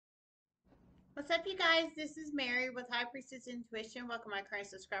What's up, you guys? This is Mary with High Priestess Intuition. Welcome, my current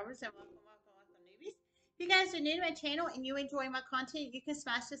subscribers, and welcome, newbies. If you guys are new to my channel and you enjoy my content, you can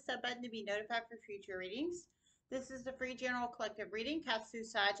smash the sub button to be notified for future readings. This is the free general collective reading, cast through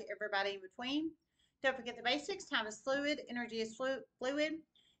side to everybody in between. Don't forget the basics. Time is fluid. Energy is fluid.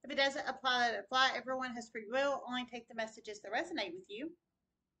 If it doesn't apply, let it fly. Everyone has free will. Only take the messages that resonate with you.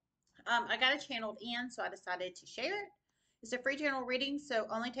 I got it channeled in, so I decided to share it. It's a free general reading, so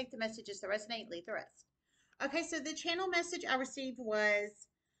only take the messages that resonate, leave the rest. Okay, so the channel message I received was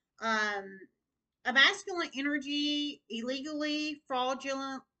um, a masculine energy illegally,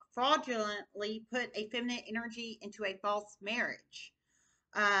 fraudulently put a feminine energy into a false marriage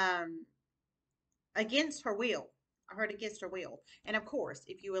um, against her will. I heard against her will. And of course,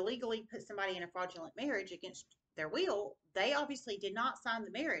 if you illegally put somebody in a fraudulent marriage against their will, they obviously did not sign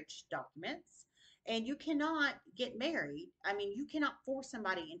the marriage documents. And you cannot get married. I mean, you cannot force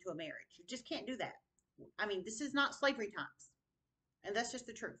somebody into a marriage. You just can't do that. I mean, this is not slavery times. And that's just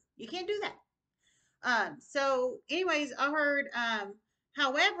the truth. You can't do that. So anyways, I heard,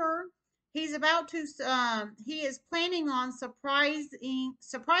 however, he's about to, he is planning on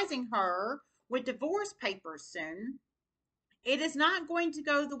surprising her with divorce papers soon. It is not going to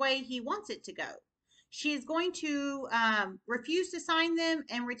go the way he wants it to go. She is going to refuse to sign them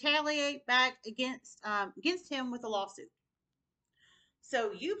and retaliate back against him with a lawsuit.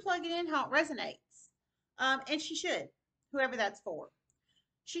 So you plug it in how it resonates, and she should, whoever that's for.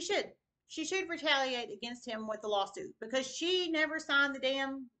 She should. She should retaliate against him with a lawsuit because she never signed the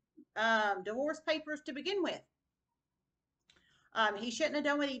damn divorce papers to begin with. He shouldn't have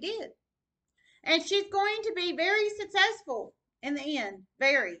done what he did. And she's going to be very successful in the end.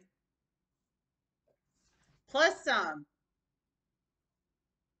 Very. Plus some.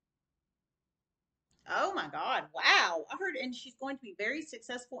 Oh my God. Wow. I heard, and she's going to be very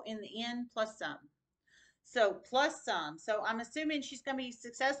successful in the end, plus some. So, plus some. So, I'm assuming she's going to be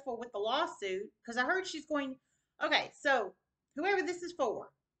successful with the lawsuit because I heard she's going. Okay. So, whoever this is for,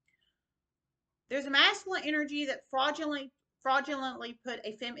 there's a masculine energy that fraudulently put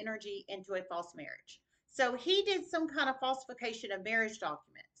a femme energy into a false marriage. So he did some kind of falsification of marriage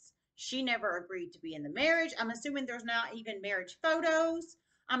documents. She never agreed to be in the marriage. I'm assuming there's not even marriage photos.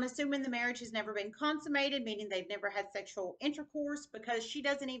 I'm assuming the marriage has never been consummated, meaning they've never had sexual intercourse because she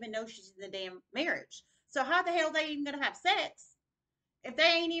doesn't even know she's in the damn marriage. So how the hell are they even going to have sex if they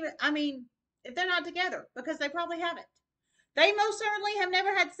ain't even, I mean, if they're not together? Because they probably haven't. They most certainly have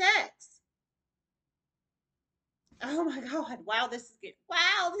never had sex. Oh my God. This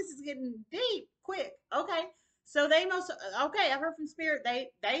is getting deep quick. Okay. So they most okay, I heard from Spirit they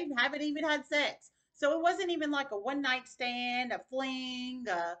haven't even had sex. So it wasn't even like a one night stand, a fling,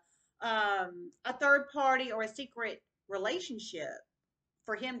 a third party or a secret relationship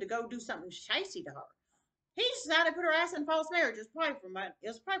for him to go do something shicey to her. He decided to put her ass in false marriage. It was probably for money. It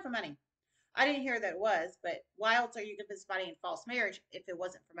was probably for money. I didn't hear that it was, but why else are you gonna put somebody in false marriage if it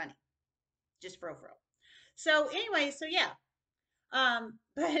wasn't for money? Just for real. So anyway, so yeah.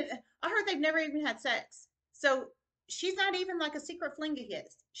 But I heard they've never even had sex. So she's not even like a secret fling of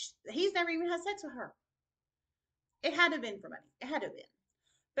his. He's never even had sex with her. It had to have been for money. It had to have been.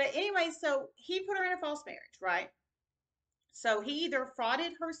 But anyway, so he put her in a false marriage, right? So he either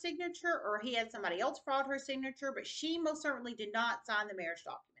frauded her signature or he had somebody else fraud her signature, but she most certainly did not sign the marriage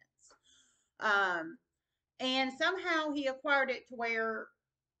documents. And somehow he acquired it to where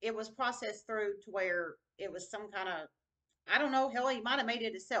it was processed through to where it was some kind of, I don't know, hell, he might have made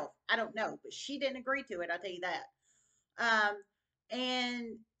it himself. I don't know, but she didn't agree to it. I'll tell you that. Um,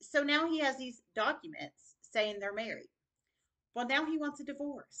 and so now he has these documents saying they're married. Well, now he wants a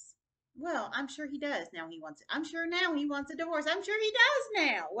divorce. Well, I'm sure he does. Now he wants it. I'm sure now he wants a divorce. I'm sure he does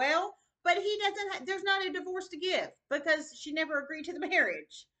now. Well, but he doesn't. There's not a divorce to give because she never agreed to the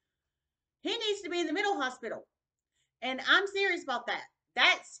marriage. He needs to be in the mental hospital, and I'm serious about that.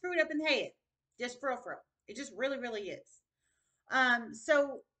 That's screwed up in the head, just for real. It just really, really is.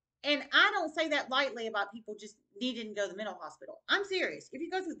 So, and I don't say that lightly about people just needing to go to the mental hospital. I'm serious. If you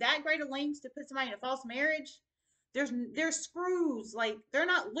go through that great of lengths to put somebody in a false marriage, there's screws, like they're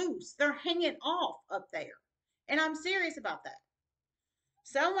not loose. They're hanging off up there. And I'm serious about that.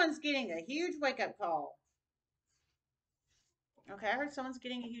 Someone's getting a huge wake up call. Okay, I heard someone's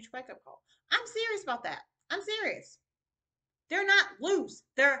getting a huge wake up call. I'm serious about that. I'm serious. They're not loose.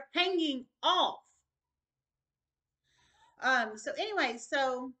 They're hanging off. So anyway,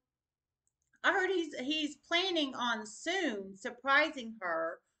 so I heard he's planning on soon surprising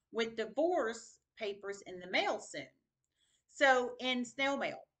her with divorce papers in the mail soon. So in snail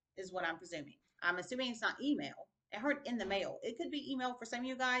mail is what I'm presuming. I'm assuming it's not email. I heard in the mail. It could be email for some of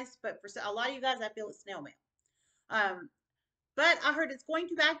you guys, but for a lot of you guys, I feel it's snail mail. Um, but I heard it's going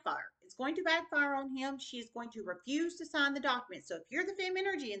to backfire. It's going to backfire on him. She is going to refuse to sign the document. So if you're the femme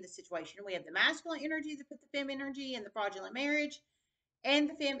energy in this situation, we have the masculine energy that put the femme energy in the fraudulent marriage, and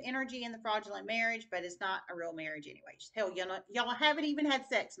the femme energy in the fraudulent marriage, but it's not a real marriage anyway. Hell, y'all haven't even had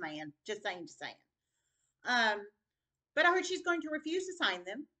sex, man. Just saying, just saying. Um, but I heard she's going to refuse to sign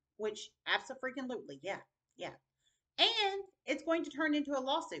them, which absolutely, yeah, yeah. And it's going to turn into a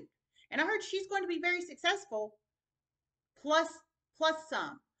lawsuit. And I heard she's going to be very successful, plus plus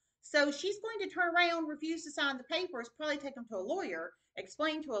some. So she's going to turn around, refuse to sign the papers, probably take them to a lawyer,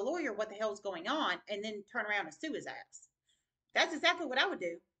 explain to a lawyer what the hell's going on, and then turn around and sue his ass. That's exactly what I would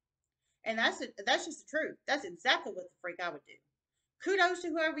do. And that's just the truth. That's exactly what the freak I would do. Kudos to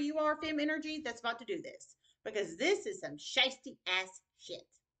whoever you are, femme energy, that's about to do this. Because this is some shisty ass shit.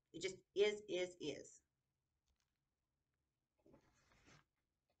 It just is.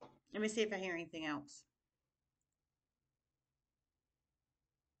 Let me see if I hear anything else.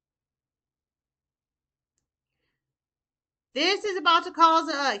 This is about to cause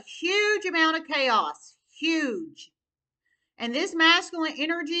a huge amount of chaos. Huge. And this masculine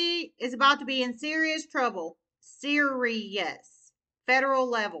energy is about to be in serious trouble. Serious. Federal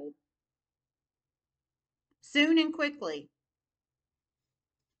level. Soon and quickly.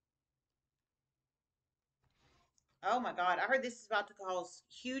 Oh my God. I heard this is about to cause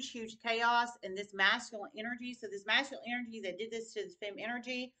huge chaos in this masculine energy. So, this masculine energy that did this to this femme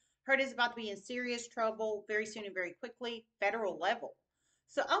energy, heard is about to be in serious trouble very soon and very quickly, federal level.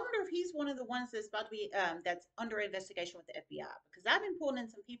 So, I wonder if he's one of the ones that's about to be, that's under investigation with the FBI, because I've been pulling in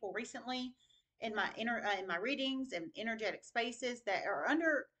some people recently in my in my readings and energetic spaces that are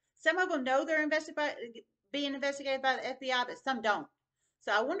under, some of them know they're being investigated by the FBI, but some don't.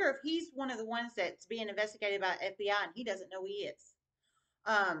 So I wonder if he's one of the ones that's being investigated by FBI and he doesn't know he is.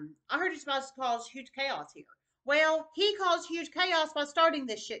 I heard it's about to cause huge chaos here. Well, he caused huge chaos by starting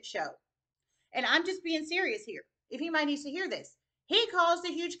this shit show. And I'm just being serious here. If anybody needs to hear this, he caused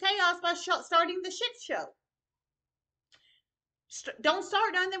a huge chaos by starting the shit show. Don't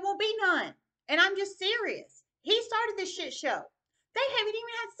start none, there won't be none. And I'm just serious. He started this shit show. They haven't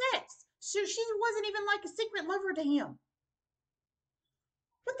even had sex. So she wasn't even like a secret lover to him.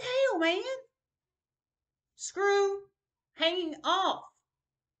 What the hell, man? Screw hanging off.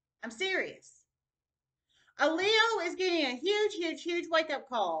 I'm serious. A Leo is getting a huge wake up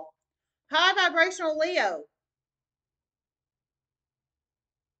call. High vibrational Leo.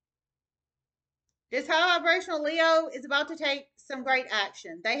 This high vibrational Leo is about to take some great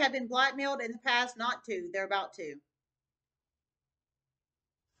action. They have been blackmailed in the past not to. They're about to.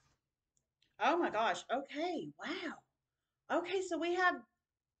 Oh my gosh. Okay. Wow. Okay. So we have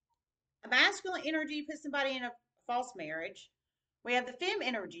a masculine energy put somebody in a false marriage. We have the femme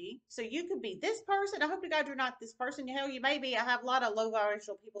energy. So you could be this person. I hope to God you're not this person. Hell, you may be. I have a lot of low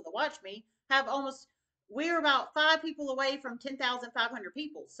vibrational people that watch me. We're about 5 people away from 10,500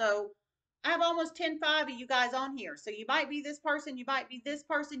 people. So I have almost 10.5 of you guys on here. So you might be this person. You might be this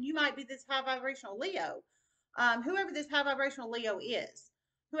person. You might be this high vibrational Leo. Whoever this high vibrational Leo is.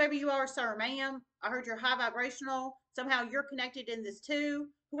 Whoever you are, sir, ma'am, I heard you're high vibrational. Somehow you're connected in this too.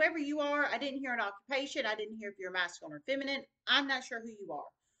 Whoever you are, I didn't hear an occupation. I didn't hear if you're masculine or feminine. I'm not sure who you are.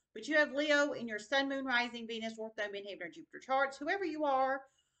 But you have Leo in your sun, moon, rising, Venus, Ortho, Midheaven, or Jupiter charts. Whoever you are,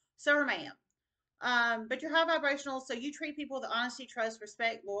 sir, ma'am. But you're high vibrational, so you treat people with honesty, trust,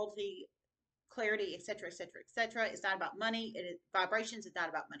 respect, loyalty, clarity, etc., etc., etc. It's not about money. It is vibrations. It's not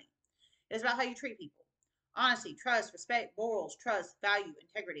about money. It's about how you treat people. Honesty, trust, respect, morals, trust, value,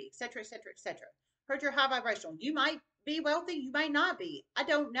 integrity, etc., etc., etc. Heard you're high vibrational. You might be wealthy, you might not be. I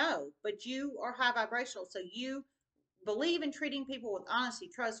don't know, but you are high vibrational, so you believe in treating people with honesty,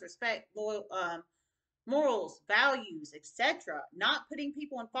 trust, respect, loyal, morals, values, etc. Not putting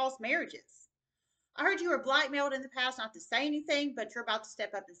people in false marriages. I heard you were blackmailed in the past not to say anything, but you're about to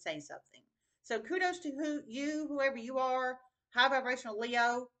step up and say something. So kudos to whoever you are, high vibrational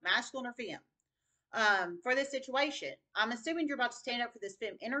Leo, masculine or femme, for this situation. I'm assuming you're about to stand up for this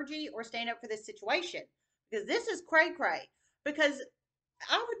femme energy or stand up for this situation, because this is cray cray. Because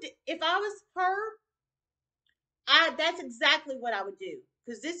if I was her, that's exactly what I would do.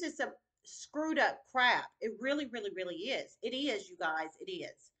 Because this is some screwed up crap. It really is. It is, you guys. It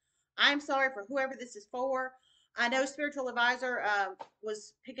is. I'm sorry for whoever this is for. I know spiritual advisor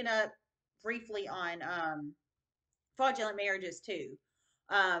was picking up briefly on fraudulent marriages too.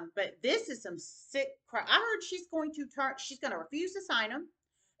 But this is some sick crap. I heard she's going to refuse to sign them,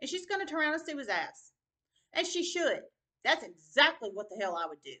 and she's going to turn around and sue his ass. And she should. That's exactly what the hell I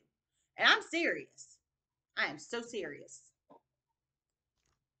would do. And I'm serious. I am so serious.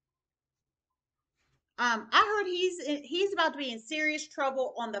 I heard he's about to be in serious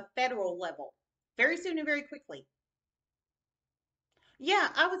trouble on the federal level very soon and very quickly. Yeah,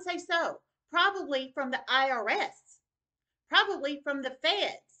 I would say so. Probably from the IRS, probably from the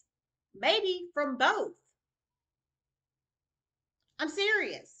feds, maybe from both. I'm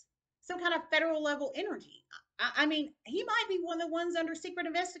serious. Some kind of federal level energy. I mean, he might be one of the ones under secret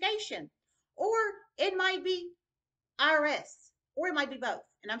investigation, or it might be IRS, or it might be both.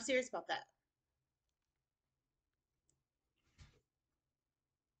 And I'm serious about that.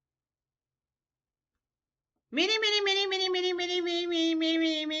 Many, many, many, many, many, many, many,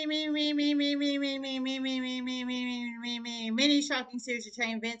 many, many, many, many, many, many, many, many, many, many, many, many, many shocking series of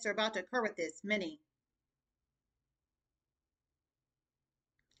chain events are about to occur with this. Many.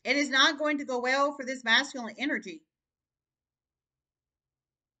 It is not going to go well for this masculine energy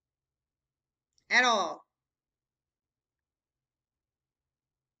at all.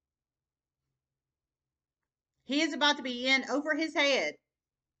 He is about to be in over his head.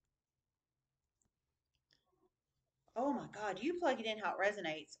 Oh my God, you plug it in how it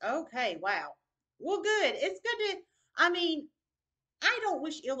resonates. Okay, wow. Well, good. It's good to, I mean, I don't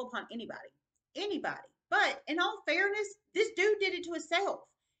wish ill upon anybody, anybody. But in all fairness, this dude did it to himself.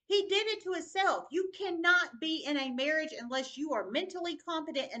 He did it to himself. You cannot be in a marriage unless you are mentally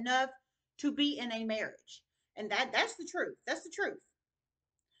competent enough to be in a marriage. And that's the truth. That's the truth.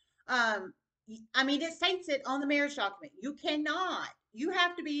 Um, I mean, it states it on the marriage document. You cannot. You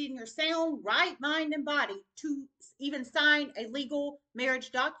have to be in your sound right mind and body to even sign a legal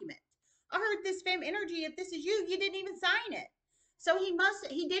marriage document. I heard this fem energy. If this is you, you didn't even sign it. So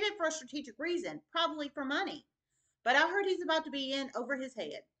he did it for a strategic reason, probably for money. But I heard he's about to be in over his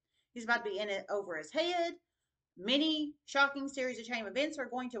head. He's about to be in it over his head. Many shocking series of chain events are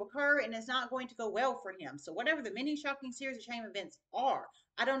going to occur and it's not going to go well for him. So whatever the many shocking series of chain events are,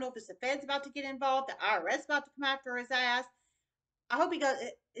 I don't know if it's the Fed's about to get involved, the IRS about to come after his ass. I hope he goes.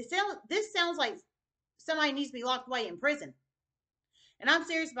 This sounds like somebody needs to be locked away in prison, and I'm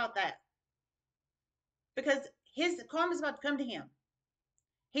serious about that because his karma's about to come to him.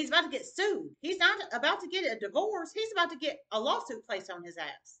 He's about to get sued. He's not about to get a divorce. He's about to get a lawsuit placed on his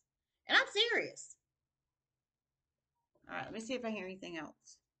ass, and I'm serious. All right, let me see if I hear anything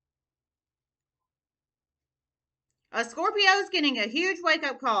else. A Scorpio is getting a huge wake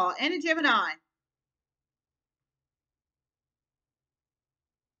up call, and a Gemini.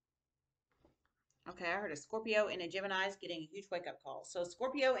 Okay, I heard a Scorpio and a Gemini is getting a huge wake up call. So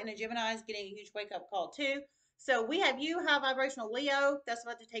Scorpio and a Gemini is getting a huge wake up call too. So we have you, high vibrational Leo, that's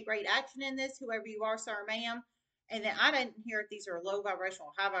about to take great action in this, whoever you are, sir or ma'am. And then I didn't hear if these are low vibrational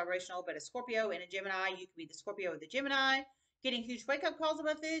or high vibrational, but a Scorpio and a Gemini, you could be the Scorpio or the Gemini. Getting huge wake up calls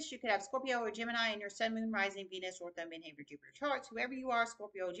about this. You could have Scorpio or Gemini in your Sun, Moon, Rising, Venus, or Thumb, Behavior, Jupiter charts, whoever you are,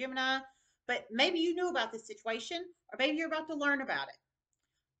 Scorpio or Gemini. But maybe you knew about this situation, or maybe you're about to learn about it.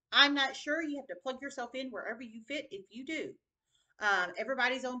 I'm not sure. You have to plug yourself in wherever you fit if you do.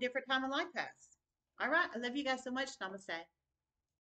 Everybody's on different time and life paths. All right. I love you guys so much. Namaste.